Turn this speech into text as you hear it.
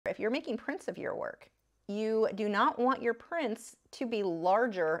if you're making prints of your work, you do not want your prints to be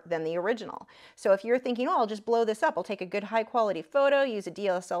larger than the original. So if you're thinking, oh, I'll just blow this up, I'll take a good high quality photo, use a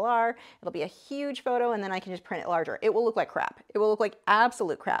DSLR, it'll be a huge photo, and then I can just print it larger. It will look like crap. It will look like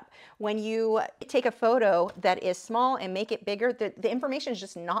absolute crap. When you take a photo that is small and make it bigger, the information is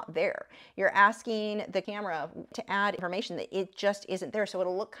just not there. You're asking the camera to add information that it just isn't there. So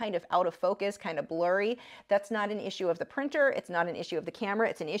it'll look kind of out of focus, kind of blurry. That's not an issue of the printer. It's not an issue of the camera.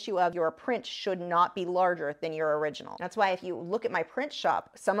 It's an issue of your print should not be larger than your original. That's why if you look at my print shop,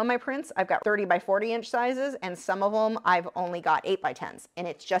 some of my prints I've got 30 by 40 inch sizes, and some of them I've only got 8 by 10s, and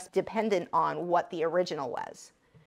it's just dependent on what the original was.